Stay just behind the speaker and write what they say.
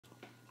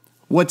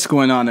What's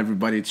going on,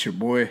 everybody? It's your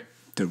boy,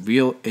 The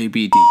Real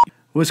ABD.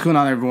 What's going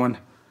on, everyone?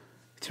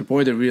 It's your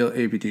boy, The Real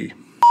ABD.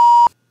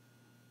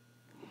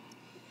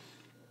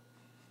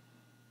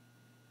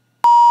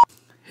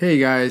 Hey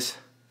guys,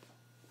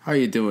 how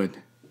you doing?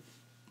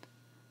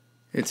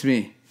 It's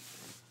me.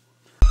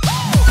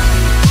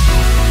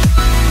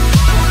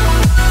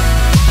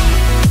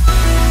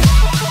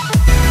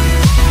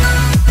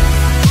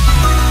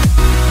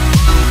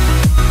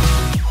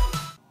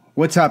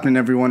 What's happening,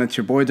 everyone? It's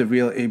your boy, The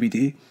Real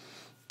ABD.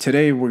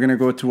 Today, we're going to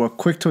go through a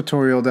quick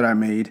tutorial that I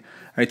made.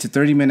 It's a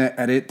 30-minute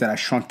edit that I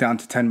shrunk down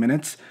to 10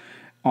 minutes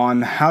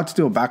on how to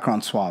do a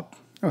background swap.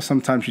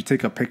 Sometimes you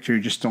take a picture,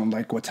 you just don't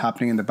like what's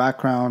happening in the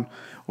background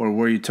or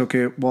where you took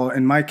it. Well,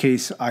 in my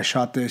case, I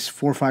shot this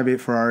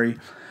 458 Ferrari.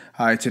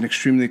 It's an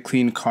extremely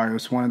clean car. It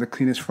was one of the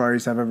cleanest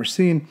Ferraris I've ever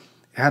seen.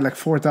 It had like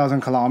 4,000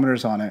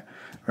 kilometers on it,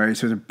 right?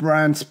 So it's a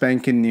brand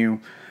spanking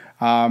new.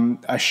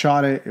 I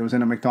shot it. It was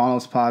in a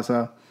McDonald's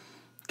plaza.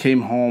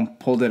 Came home,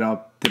 pulled it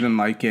up, didn't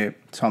like it.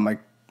 So I'm like,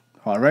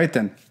 all right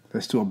then,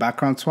 let's do a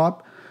background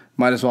swap.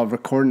 Might as well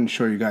record and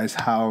show you guys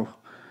how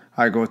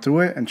I go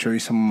through it and show you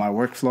some of my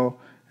workflow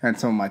and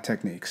some of my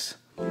techniques.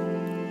 All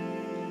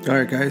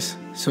right, guys,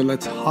 so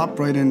let's hop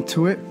right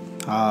into it.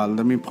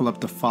 Let me pull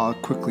up the file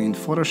quickly in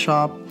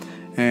Photoshop.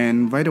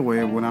 And right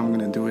away, what I'm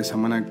gonna do is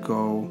I'm gonna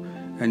go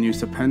and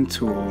use the pen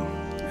tool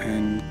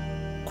and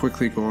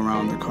quickly go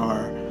around the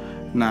car.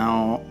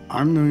 Now,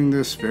 I'm doing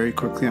this very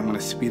quickly. I'm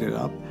gonna speed it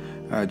up.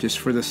 Just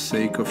for the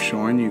sake of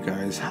showing you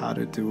guys how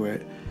to do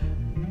it.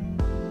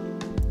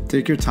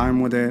 Take your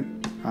time with it.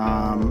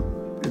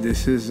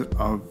 This is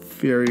a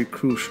very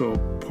crucial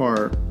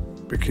part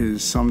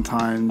because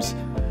sometimes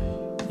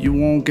you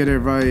won't get it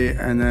right,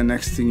 and then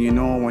next thing you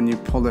know, when you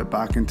pull it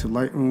back into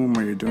Lightroom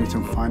or you're doing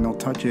some final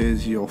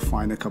touches, you'll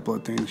find a couple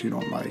of things you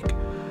don't like.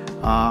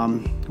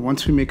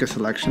 Once we make a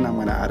selection, I'm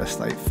gonna add a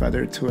slight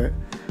feather to it,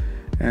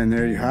 and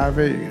there you have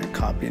it. You're gonna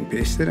copy and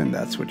paste it, and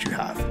that's what you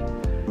have.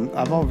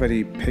 I've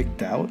already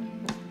picked out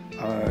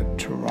a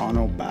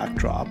Toronto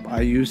backdrop.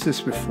 I used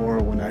this before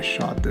when I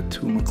shot the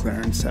two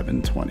McLaren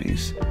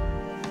 720s.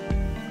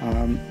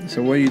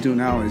 So what you do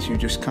now is you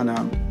just kind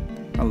of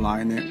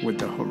align it with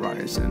the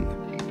horizon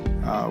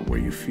where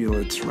you feel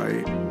it's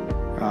right.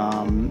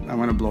 I'm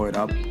gonna blow it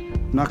up.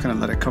 I'm not gonna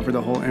let it cover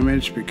the whole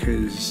image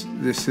because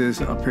this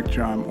is a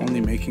picture I'm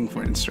only making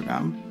for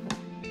Instagram.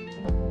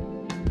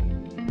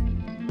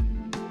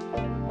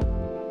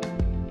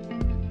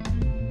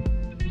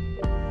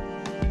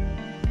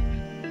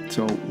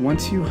 So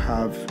once you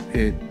have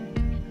it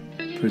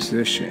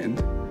positioned,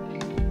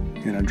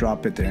 you're gonna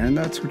drop it there, and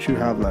that's what you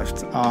have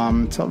left.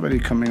 It's already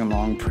coming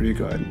along pretty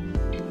good.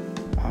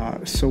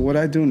 So what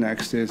I do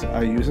next is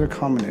I use a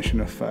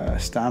combination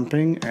of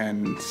stamping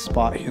and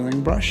spot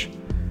healing brush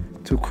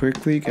to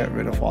quickly get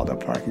rid of all the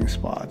parking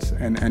spots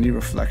and any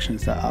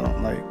reflections that I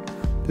don't like.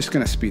 Just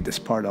gonna speed this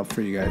part up for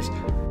you guys.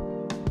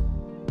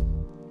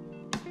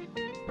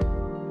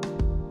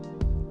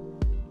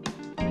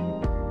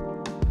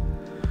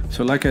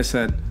 So like I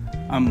said,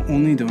 I'm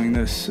only doing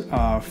this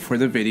for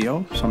the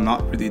video, so I'm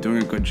not really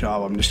doing a good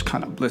job. I'm just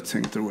kind of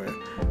blitzing through it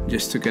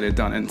just to get it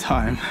done in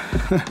time.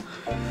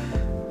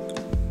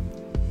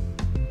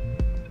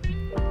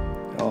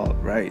 All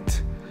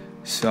right,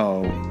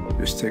 so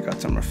just take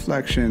out some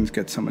reflections,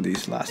 get some of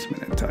these last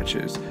minute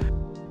touches.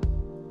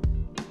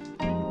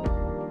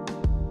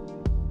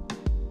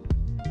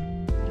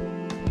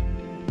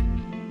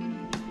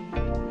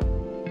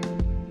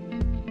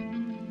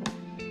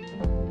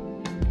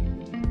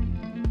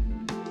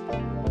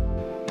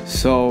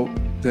 So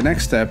the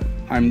next step,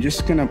 I'm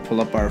just gonna pull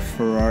up our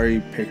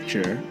Ferrari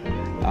picture,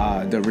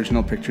 the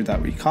original picture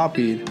that we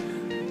copied.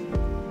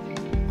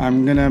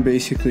 I'm gonna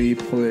basically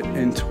pull it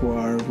into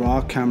our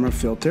raw camera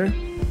filter.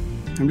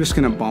 I'm just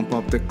gonna bump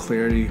up the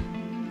clarity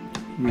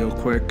real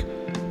quick,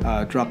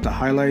 drop the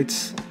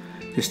highlights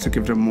just to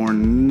give it a more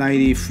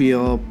nighty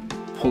feel,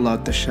 pull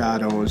out the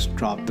shadows,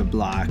 drop the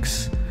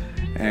blacks,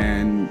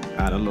 and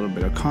add a little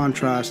bit of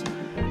contrast.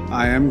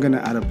 I am gonna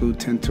add a blue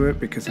tint to it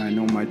because I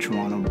know my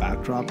Toronto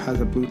backdrop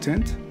has a blue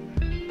tint.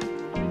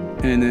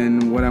 And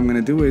then what I'm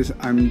gonna do is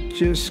I'm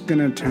just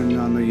gonna turn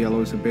down the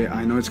yellows a bit.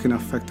 I know it's gonna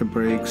affect the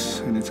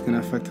brakes and it's gonna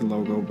affect the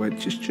logo, but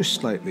just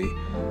slightly.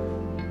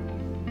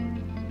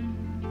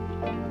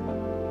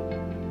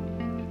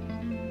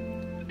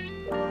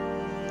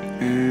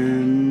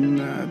 And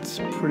that's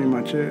pretty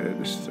much it.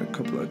 Just a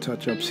couple of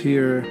touch-ups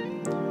here.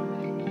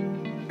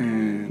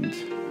 And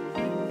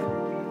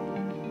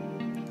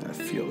that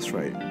feels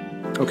right.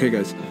 Okay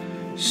guys,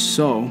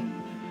 so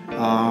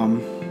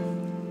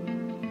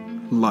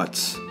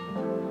LUTs.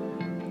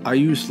 I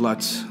use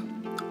LUTs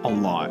a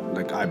lot.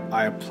 Like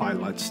I apply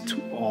LUTs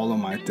to all of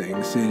my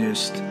things.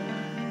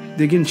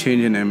 They can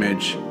change an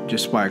image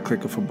just by a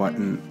click of a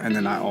button, and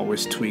then I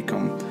always tweak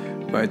them.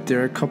 But there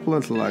are a couple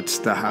of LUTs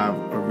that have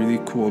a really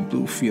cool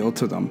blue feel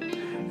to them.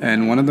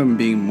 And one of them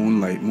being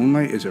Moonlight.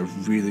 Moonlight is a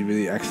really,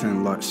 really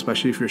excellent LUT,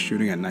 especially if you're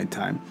shooting at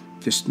nighttime.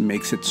 Just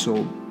makes it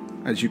so,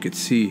 as you could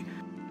see,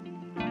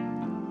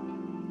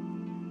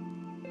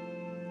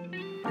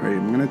 Right,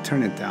 I'm gonna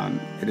turn it down.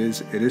 It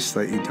is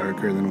slightly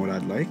darker than what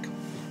I'd like.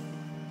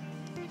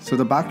 So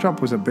the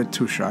backdrop was a bit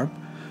too sharp,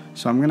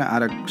 so I'm gonna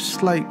add a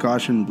slight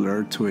Gaussian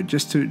blur to it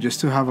just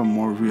to have a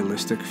more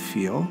realistic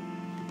feel.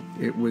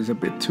 It was a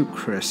bit too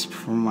crisp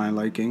for my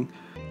liking.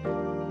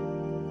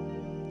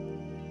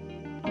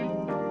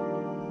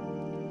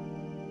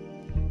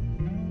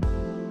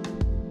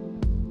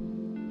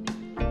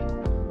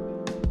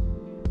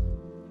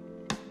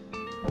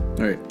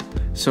 Alright,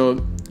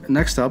 so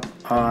next up,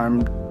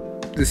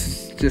 this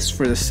is just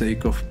for the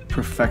sake of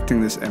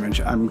perfecting this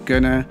image. I'm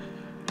gonna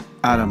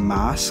add a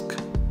mask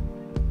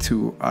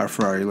to our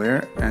Ferrari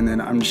layer, and then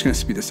I'm just gonna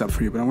speed this up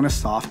for you, but I'm gonna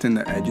soften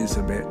the edges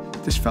a bit.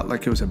 Just felt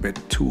like it was a bit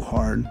too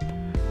hard,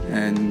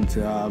 and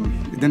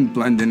it didn't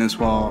blend in as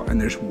well, and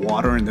there's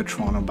water in the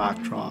Toronto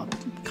backdrop.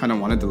 Kind of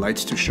wanted the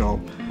lights to show.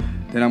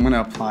 Then I'm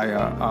gonna apply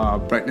a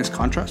brightness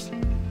contrast.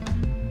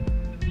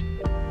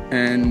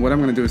 And what I'm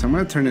gonna do is I'm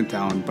gonna turn it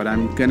down, but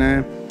I'm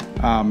gonna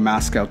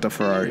mask out the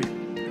Ferrari,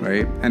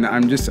 right? And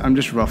I'm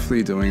just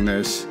roughly doing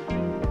this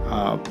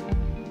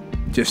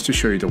just to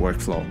show you the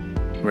workflow,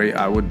 right?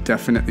 I would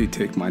definitely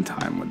take my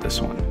time with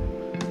this one.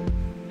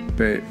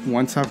 But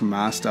once I've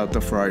masked out the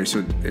Ferrari,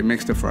 so it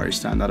makes the Ferrari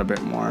stand out a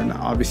bit more, and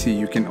obviously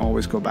you can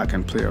always go back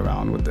and play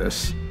around with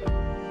this.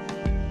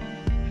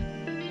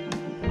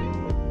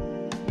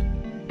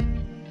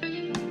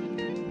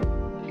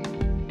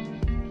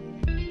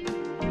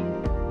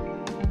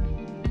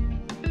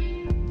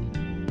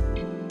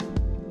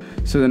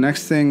 So the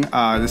next thing,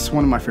 this is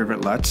one of my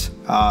favorite LUTs,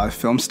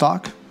 film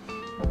stock.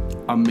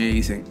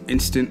 Amazing,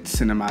 instant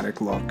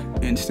cinematic look,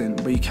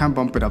 instant, but you can't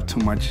bump it up too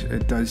much.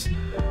 It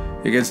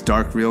gets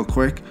dark real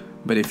quick,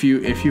 but if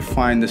you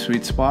find the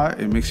sweet spot,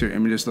 it makes your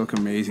images look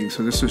amazing.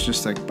 So this was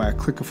just like by a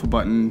click of a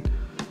button,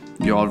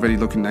 you're already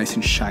looking nice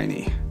and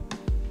shiny.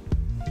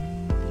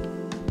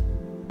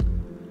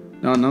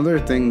 Now another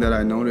thing that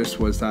I noticed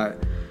was that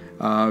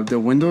the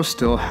window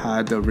still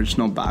had the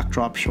original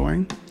backdrop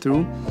showing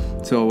through.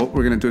 So what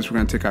we're gonna do is we're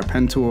gonna take our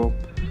pen tool,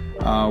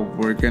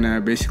 we're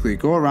gonna basically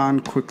go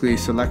around, quickly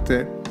select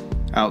it,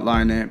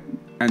 outline it,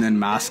 and then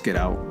mask it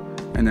out.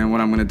 And then what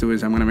I'm gonna do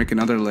is I'm gonna make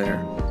another layer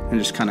and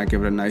just kind of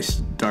give it a nice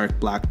dark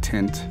black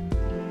tint,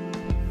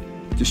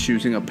 just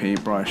using a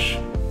paintbrush.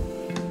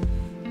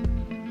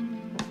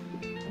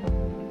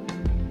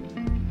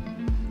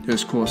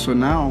 It's cool. So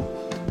now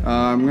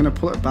I'm gonna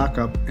pull it back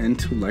up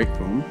into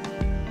Lightroom.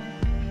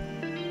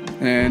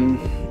 And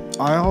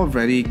I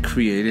already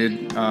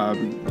created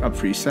a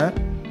preset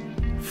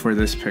for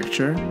this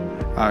picture.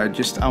 I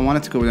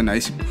wanted to go with a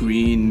nice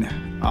green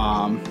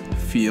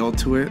feel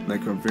to it,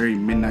 like a very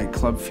midnight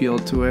club feel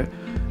to it.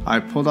 I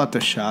pulled out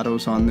the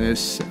shadows on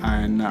this,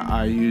 and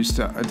I used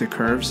the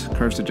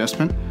curves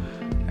adjustment,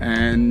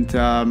 and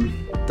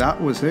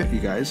that was it, you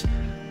guys.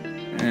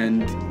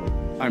 And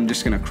I'm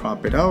just gonna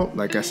crop it out.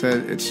 Like I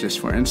said, it's just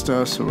for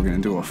Insta, so we're gonna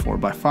do a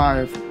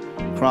 4:5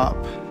 crop.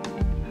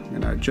 I'm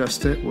gonna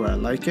adjust it where I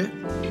like it.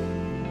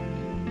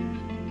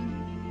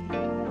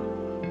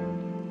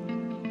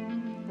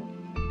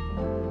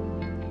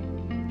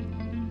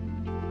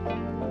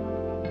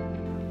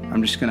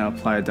 I'm just gonna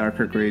apply a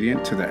darker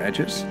gradient to the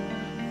edges.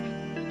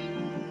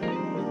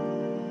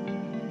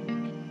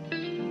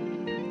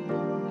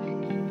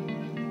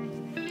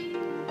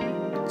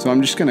 So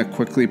I'm just gonna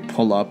quickly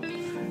pull up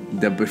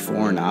the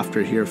before and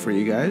after here for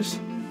you guys,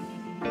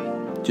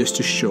 just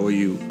to show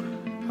you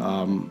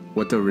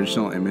what the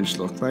original image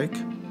looked like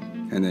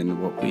and then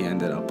what we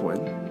ended up with.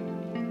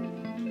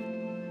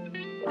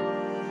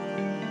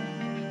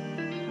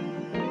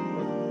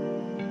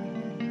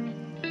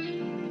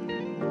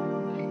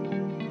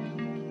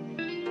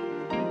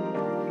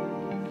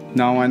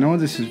 Now I know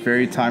this is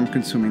very time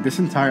consuming. This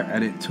entire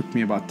edit took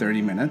me about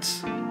 30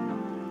 minutes,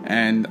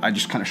 and I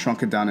just kind of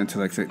shrunk it down into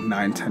like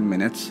 9-10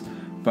 minutes.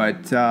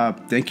 But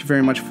thank you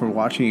very much for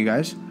watching, you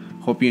guys.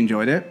 Hope you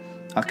enjoyed it.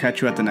 I'll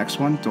catch you at the next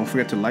one. Don't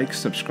forget to like,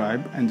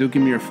 subscribe, and do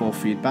give me your full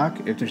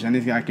feedback. If there's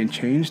anything I can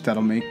change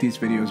that'll make these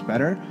videos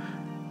better,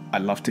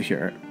 I'd love to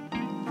hear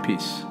it.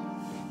 Peace.